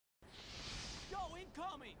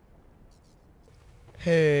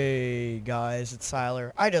Hey guys, it's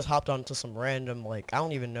Siler. I just hopped onto some random, like, I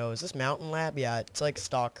don't even know, is this Mountain Lab? Yeah, it's like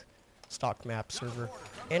stock map server.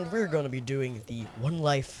 And we're gonna be doing the One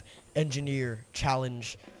Life Engineer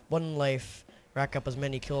Challenge. One life, rack up as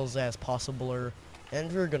many kills as possible,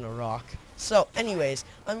 and we're gonna rock. So, anyways,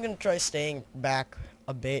 I'm gonna try staying back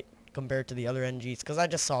a bit compared to the other Engies, because I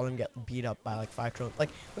just saw them get beat up by like 5 trillion. Like,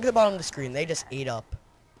 look at the bottom of the screen, they just ate up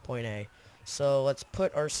point A. So let's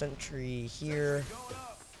put our sentry here,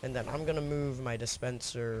 and then I'm gonna move my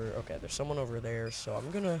dispenser. Okay, there's someone over there, so I'm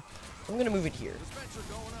gonna move it here.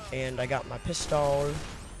 And I got my pistol.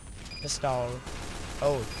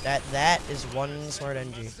 Oh, that is one smart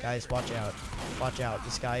Engie. Guys, watch out. Watch out.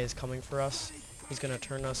 This guy is coming for us. He's gonna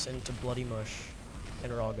turn us into bloody mush,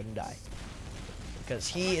 and we're all gonna die. Because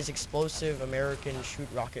he is explosive American shoot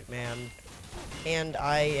rocket man, and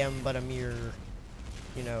I am but a mere,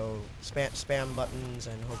 you know, spam buttons,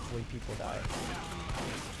 and hopefully people die.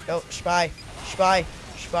 Oh, spy.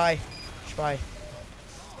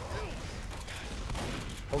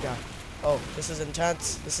 Oh god. Oh, this is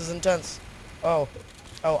intense. Oh,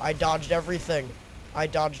 I dodged everything.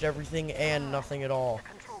 And nothing at all.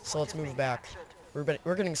 So let's move back.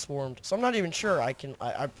 We're getting swarmed. So I'm not even sure I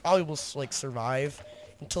probably will like survive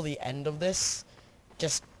until the end of this.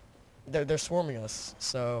 Just they're swarming us.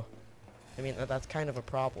 So I mean, that's kind of a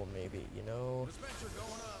problem, maybe, you know?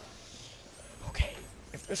 Okay,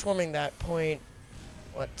 if they're swarming that point,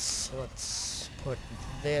 let's put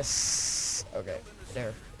this, okay,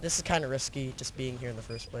 there. This is kind of risky, just being here in the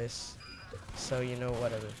first place. So, you know,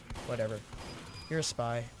 whatever. You're a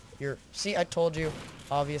spy. See, I told you,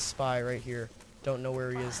 obvious spy right here. Don't know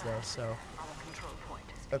where he is, though, so.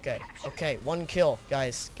 Okay, 1 kill,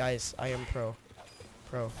 guys, I am pro.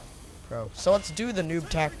 So let's do the noob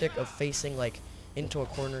tactic of facing like into a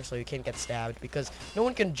corner so you can't get stabbed, because no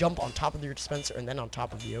one can jump on top of your dispenser and then on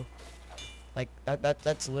top of you. Like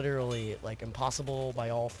that's literally like impossible by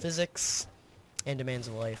all physics and demands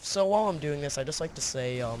of life. So while I'm doing this, I just like to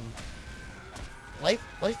say life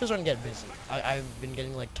is going to get busy. I've been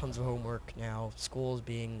getting like tons of homework now. School is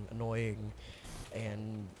being annoying,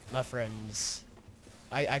 and my friends,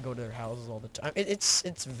 I go to their houses all the time.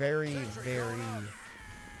 It's very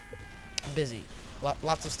busy.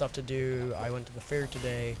 Lots of stuff to do. I went to the fair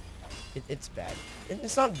today. It's bad.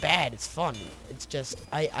 It's not bad, it's fun. It's just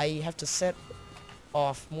I have to set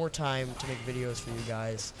off more time to make videos for you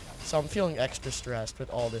guys. So I'm feeling extra stressed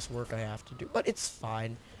with all this work I have to do. But it's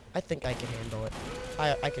fine. I think I can handle it.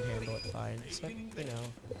 I can handle it fine. So, you know.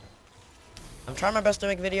 I'm trying my best to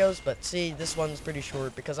make videos, but see, this one's pretty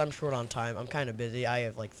short because I'm short on time. I'm kind of busy. I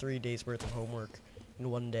have like 3 days worth of homework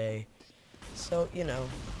in 1 day. So, you know.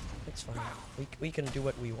 It's fine. We can do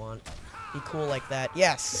what we want. Be cool like that.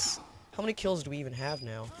 Yes! How many kills do we even have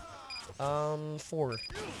now? 4.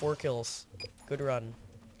 4 kills. Good run.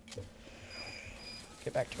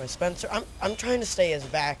 Get back to my Spencer. I'm trying to stay as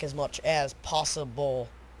back as much as possible.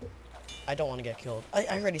 I don't want to get killed. I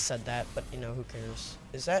already said that, but you know, who cares?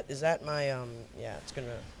 Is that my yeah, it's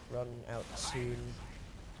gonna run out soon.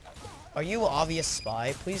 Are you an obvious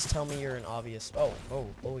spy? Please tell me you're an obvious. Oh,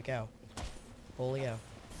 holy cow. Holy cow.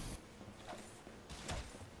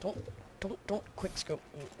 Don't quick scope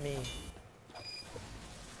me.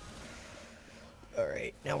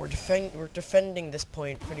 Alright, now we're defending this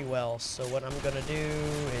point pretty well, so what I'm gonna do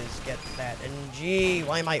is get that Engie.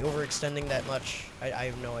 Why am I overextending that much? I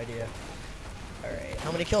have no idea. Alright,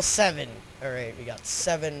 how many kills? 7. Alright, we got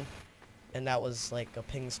 7, and that was like a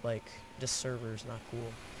ping spike. This server's not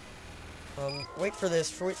cool. Wait for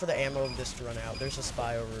the ammo of this to run out. There's a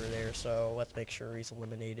spy over there, so let's make sure he's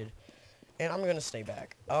eliminated. And I'm gonna stay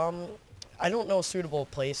back. I don't know a suitable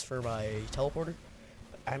place for my teleporter.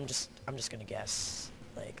 I'm just gonna guess.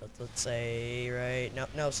 Like, let's say right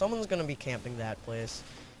no, someone's gonna be camping that place.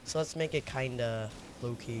 So let's make it kinda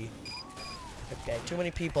low key. Okay, too many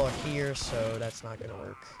people are here, so that's not gonna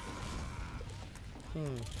work.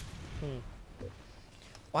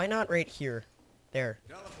 Why not right here? There.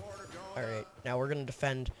 Alright, now we're gonna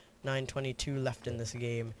defend. 9:22 left in this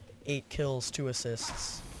game. 8 kills, 2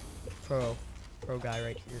 assists. Pro guy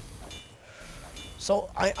right here. So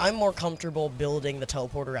I'm more comfortable building the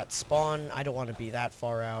teleporter at spawn. I don't want to be that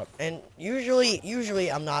far out. And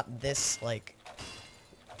usually I'm not this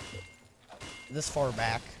far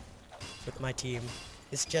back with my team.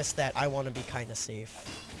 It's just that I want to be kind of safe.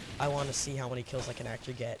 I want to see how many kills I can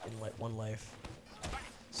actually get in like 1 life.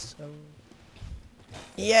 So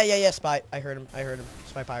yeah, spy. I heard him.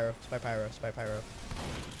 Spy pyro.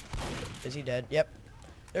 Is he dead? Yep.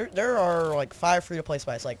 There are like 5 free-to-play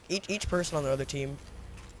spies. Like each person on the other team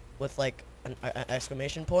with like an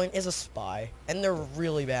exclamation point is a spy, and they're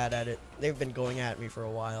really bad at it. They've been going at me for a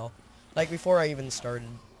while. Like before I even started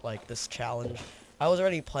like this challenge, I was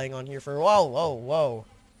already playing on here for whoa.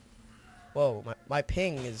 My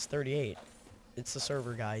ping is 38. It's the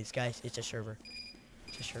server, guys. It's a server.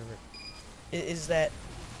 It's a server. Is that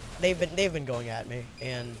they've been going at me,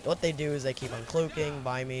 and what they do is they keep on cloaking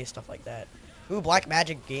by me, stuff like that. Ooh, Black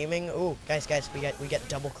Magic Gaming. Ooh, guys, we get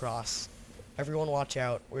double cross. Everyone watch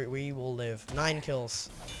out. We will live. 9 kills.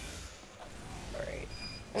 Alright.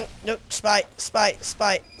 No, spy.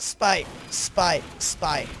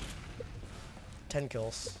 10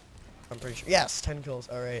 kills. I'm pretty sure. Yes, 10 kills.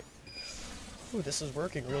 Alright. Ooh, this is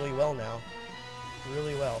working really well now.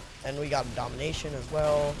 Really well. And we got domination as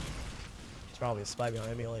well. It's probably a spy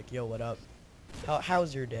behind me like, yo, what up?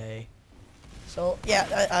 How's your day? So,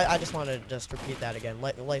 yeah, I just want to just repeat that again.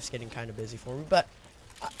 Life's getting kind of busy for me, but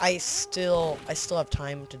I still have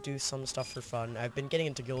time to do some stuff for fun. I've been getting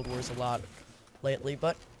into Guild Wars a lot lately,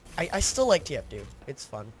 but I still like TF2. It's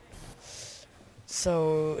fun.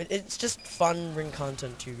 So it's just fun bring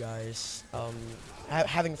content to you guys.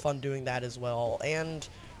 Having fun doing that as well, and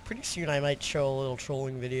pretty soon I might show a little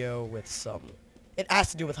trolling video with some. It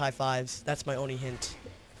has to do with high fives. That's my only hint.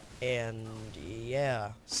 And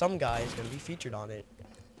yeah, some guy is gonna be featured on it.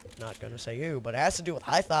 Not gonna say who, but it has to do with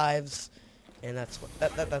high fives. And that's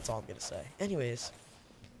all I'm gonna say. Anyways,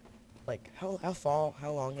 like how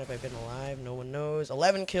long have I been alive? No one knows.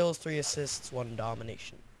 11 kills, 3 assists, 1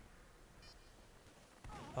 domination.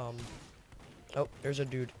 Oh, there's a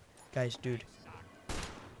dude. Guys, dude.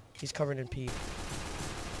 He's covered in pee.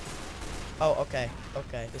 Oh, okay.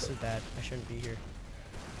 This is bad. I shouldn't be here.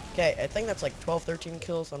 Okay, I think that's like 12, 13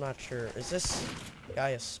 kills. I'm not sure. Is this guy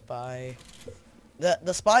a spy?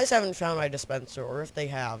 The spies haven't found my dispenser, or if they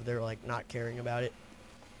have, they're like not caring about it.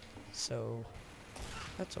 So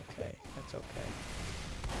that's okay. That's okay.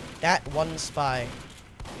 That one spy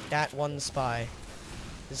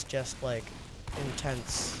is just like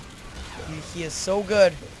intense. He is so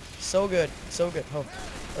good. So good. Oh,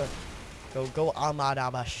 go Ahmad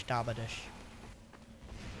Abash Dabadish.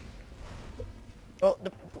 Well,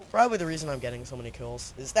 probably the reason I'm getting so many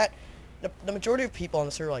kills is that the majority of people on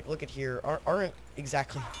the server, like, look at here, aren't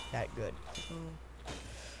exactly that good.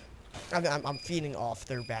 I'm feeding off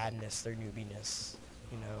their badness, their newbiness,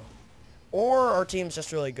 you know. Or our team's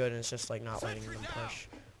just really good and it's just, like, not letting them push.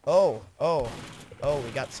 Oh,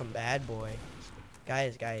 we got some bad boy.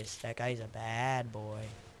 Guys, that guy's a bad boy.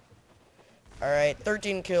 Alright,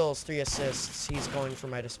 13 kills, 3 assists. He's going for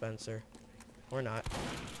my dispenser. Or not.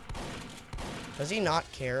 Does he not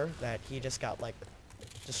care that he just got, like,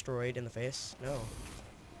 destroyed in the face? No.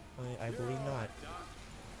 I believe not.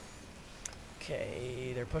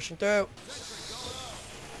 Okay, they're pushing through.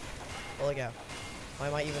 Holy cow. I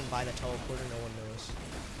might even buy the teleporter, no one knows.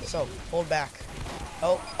 So, hold back.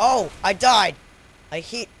 Oh, I died! I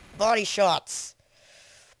hit body shots.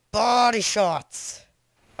 Body shots!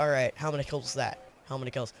 Alright, how many kills is that? How many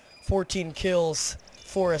kills? 14 kills,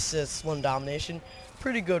 4 assists, 1 domination.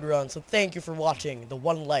 Pretty good run, so thank you for watching the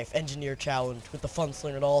One Life Engineer Challenge with the fun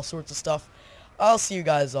sling and all sorts of stuff. I'll see you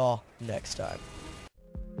guys all next time.